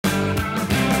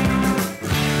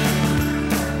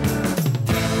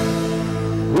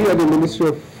at the Ministry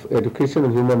of Education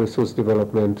and Human Resource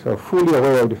Development are fully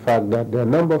aware of the fact that there are a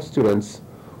number of students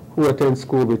who attend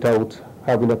school without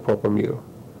having a proper meal.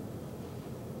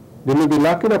 They may be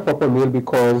lacking a proper meal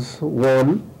because,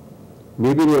 one,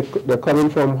 maybe they're coming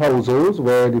from households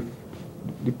where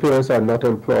the parents are not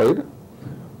employed,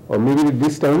 or maybe the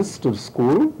distance to the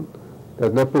school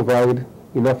does not provide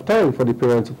enough time for the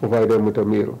parents to provide them with a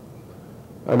meal.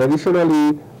 And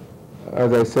additionally,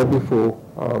 as I said before,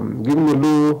 given the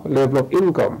low level of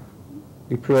income,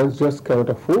 the parents just cannot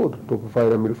afford to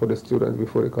provide a meal for the students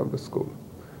before they come to school.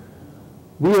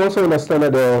 We also understand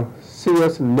that there are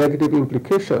serious negative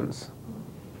implications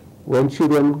when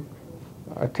children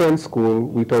attend school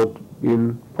without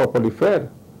being properly fed.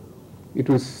 It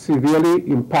will severely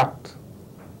impact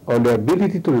on their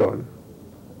ability to learn,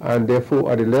 and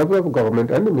therefore at the level of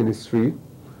government and the ministry,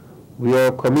 we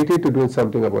are committed to doing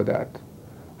something about that.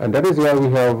 And that is why we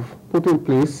have put in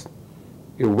place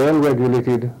a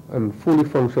well-regulated and fully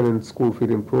functioning school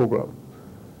feeding program.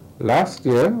 Last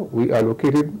year, we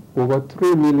allocated over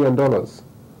 $3 million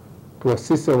to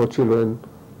assist our children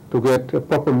to get a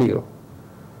proper meal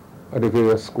at the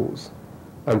various schools.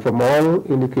 And from all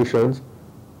indications,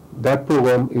 that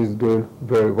program is doing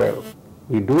very well.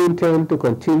 We do intend to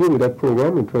continue with that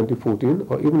program in 2014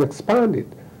 or even expand it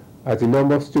as the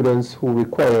number of students who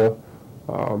require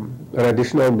an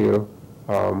additional meal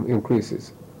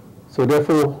increases. So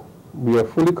therefore, we are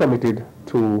fully committed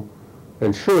to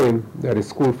ensuring that the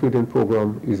school feeding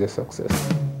program is a success.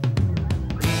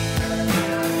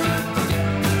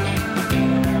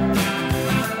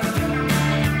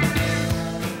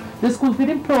 The school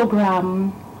feeding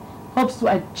program helps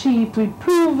to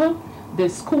improve the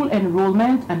school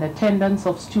enrollment and attendance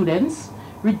of students,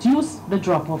 reduce the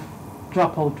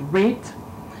dropout rate,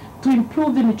 to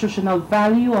improve the nutritional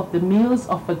value of the meals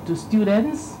offered to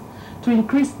students, to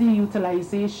increase the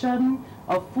utilization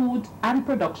of food and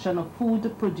production of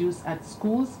food produced at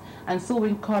schools, and so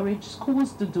encourage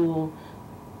schools to do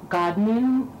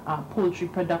gardening, poultry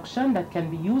production that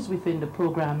can be used within the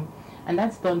program, and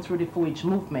that's done through the 4-H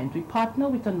movement. We partner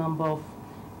with a number of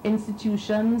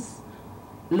institutions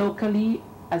locally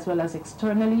as well as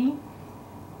externally,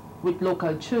 with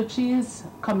local churches,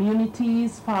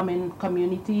 communities, farming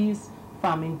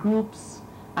groups,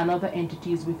 and other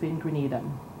entities within Grenada.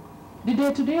 The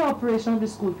day-to-day operation of the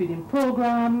school feeding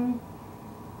program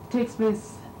takes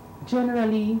place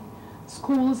generally.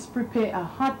 Schools prepare a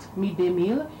hot midday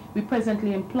meal. We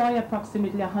presently employ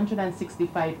approximately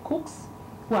 165 cooks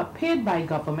who are paid by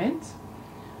government.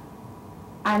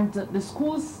 And the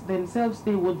schools themselves,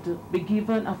 they would be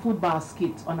given a food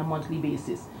basket on a monthly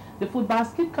basis. The food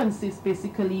basket consists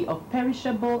basically of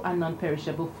perishable and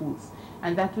non-perishable foods,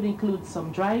 and that would include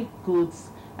some dry goods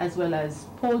as well as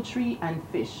poultry and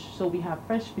fish. So we have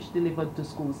fresh fish delivered to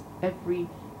schools every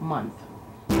month.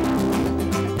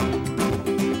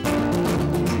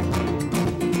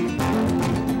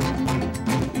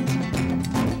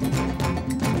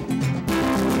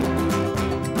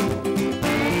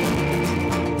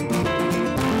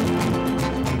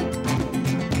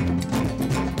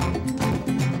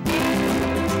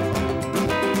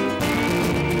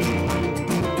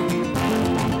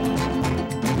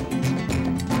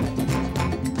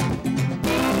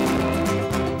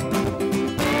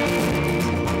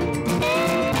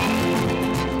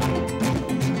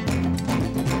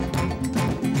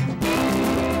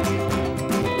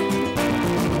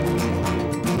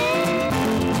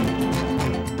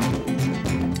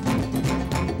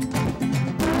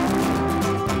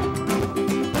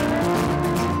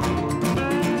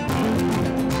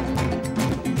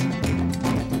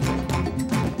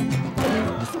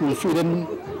 Feeding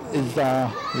is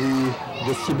we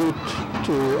distribute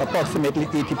to approximately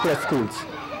 80 plus schools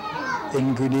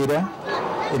in Grenada,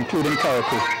 including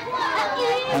Carriacou.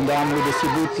 And we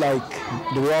distribute like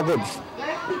the raw goods.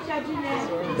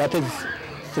 That is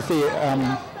to say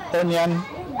onion,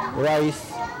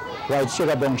 rice, white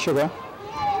sugar, brown sugar.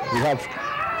 We have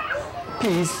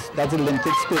peas, that's the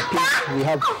lentil split peas. We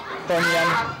have onion,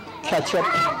 ketchup,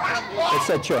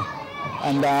 etc.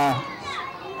 And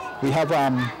we have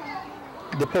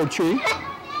the poultry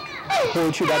that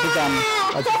is,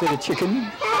 as you say, the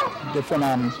chicken,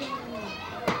 different,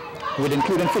 with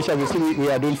including fish. Obviously,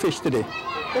 we are doing fish today.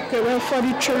 Okay, well, for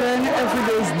the children, every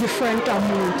day is different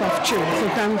amount of children.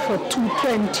 Sometimes for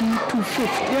 220,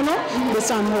 250,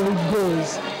 based on how it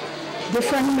goes.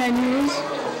 Different menus,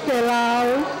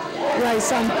 pilau,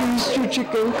 rice and peas, stew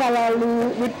chicken,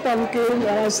 kalaloo with pumpkin,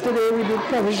 whereas today we did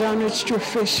provision with stew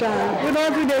fish. And,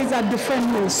 every day is a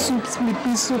different meal. Soup, split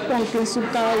pea soup, pumpkin soup,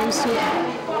 kalaloo soup.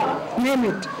 Name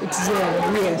it, it's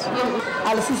there, yes.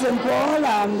 Alison St.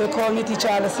 Paul, they call me Teacher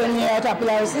Alison here at Apple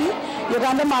RC,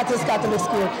 Uganda Martyrs Catholic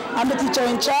School. I'm the teacher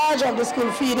in charge of the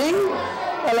school feeding.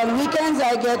 Well, on weekends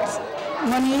I get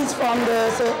monies from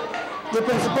the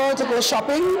principal to go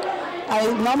shopping. I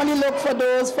normally look for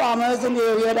those farmers in the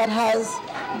area that has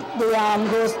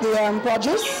the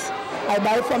produce. I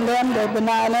buy from them the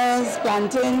bananas,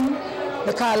 plantain,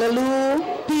 the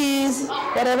kalaloo, peas,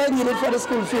 whatever is needed for the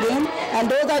school feeding. And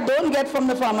those I don't get from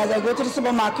the farmers, I go to the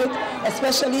supermarket,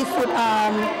 especially food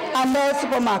under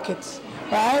supermarkets,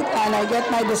 right? And I get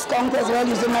my discount as well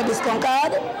using my discount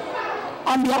card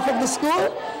on behalf of the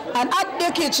school. And at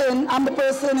the kitchen, I'm the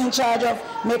person in charge of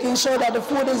making sure that the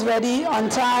food is ready on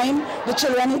time. The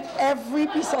children eat every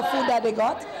piece of food that they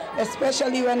got,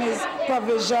 especially when it's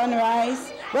provision,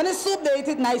 rice. When it's soup, they eat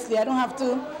it nicely. I don't have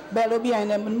to bellow behind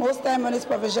them. But most time when it's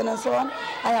provision and so on,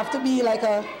 I have to be like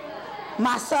a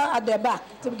massa at their back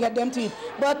to get them to eat.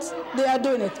 But they are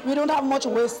doing it. We don't have much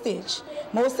wastage.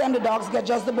 Most time the dogs get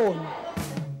just the bone.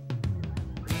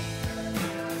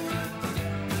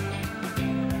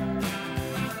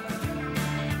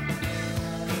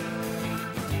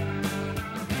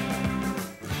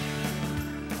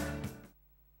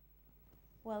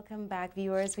 Welcome back,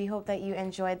 viewers. We hope that you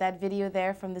enjoyed that video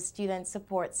there from the Student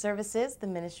Support Services, the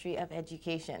Ministry of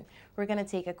Education. We're going to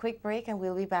take a quick break and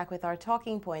we'll be back with our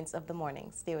talking points of the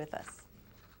morning. Stay with us.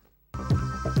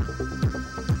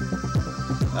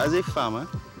 As a farmer,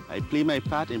 I play my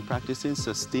part in practicing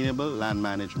sustainable land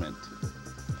management.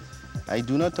 I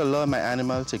do not allow my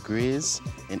animal to graze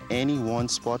in any one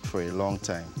spot for a long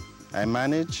time. I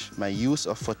manage my use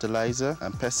of fertilizer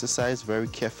and pesticides very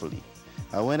carefully.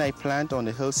 And when I plant on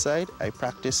the hillside, I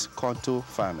practice contour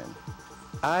farming.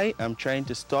 I am trying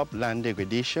to stop land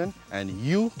degradation, and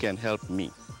you can help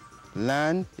me.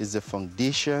 Land is the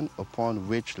foundation upon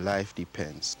which life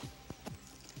depends.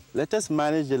 Let us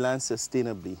manage the land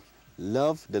sustainably.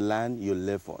 Love the land you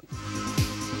live on.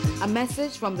 A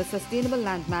message from the Sustainable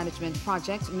Land Management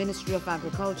Project, Ministry of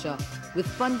Agriculture, with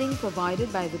funding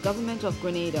provided by the Government of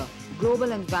Grenada,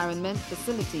 Global Environment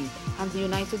Facility, and the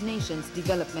United Nations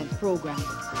Development Programme.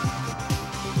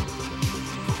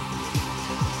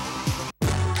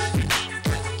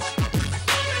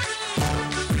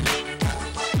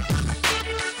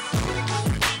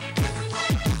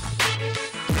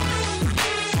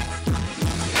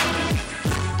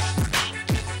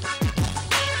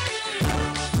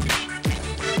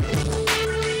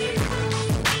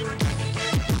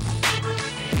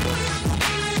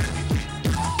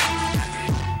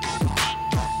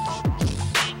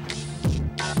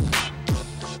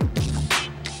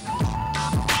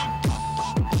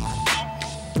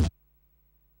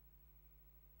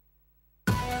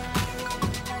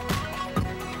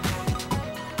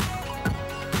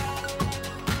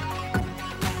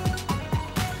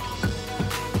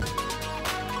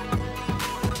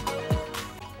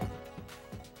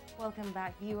 Welcome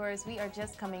back, viewers. We are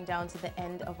just coming down to the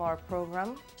end of our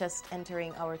program, just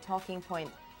entering our talking point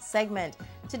segment.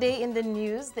 Today in the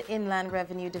news, the Inland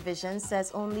Revenue Division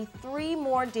says only 3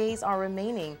 more days are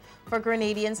remaining for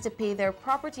Grenadians to pay their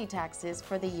property taxes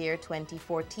for the year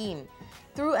 2014.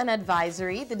 Through an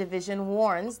advisory, the division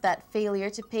warns that failure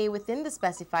to pay within the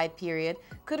specified period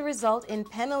could result in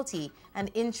penalty and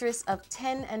interest of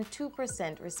 10% and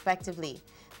 2% respectively.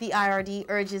 The IRD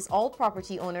urges all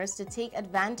property owners to take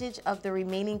advantage of the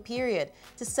remaining period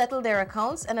to settle their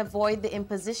accounts and avoid the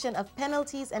imposition of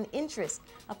penalties and interest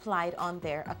applied on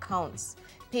their accounts.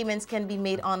 Payments can be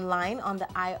made online on the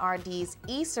IRD's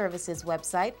e-services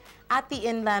website, at the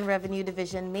Inland Revenue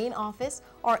Division main office,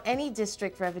 or any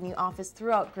district revenue office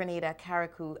throughout Grenada,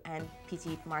 Carriacou, and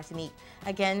Petite Martinique.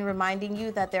 Again, reminding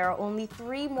you that there are only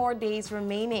 3 more days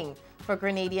remaining for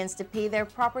Grenadians to pay their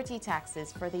property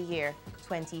taxes for the year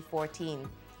 2014.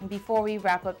 And before we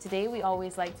wrap up today, we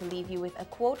always like to leave you with a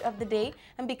quote of the day.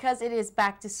 And because it is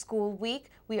back to school week,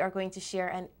 we are going to share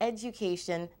an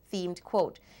education-themed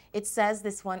quote. It says,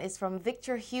 this one is from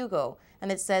Victor Hugo, and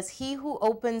it says, "He who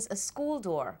opens a school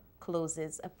door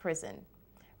closes a prison."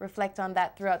 Reflect on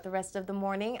that throughout the rest of the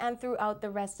morning and throughout the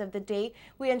rest of the day.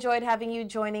 We enjoyed having you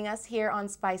joining us here on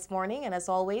Spice Morning, and as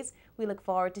always, we look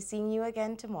forward to seeing you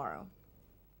again tomorrow.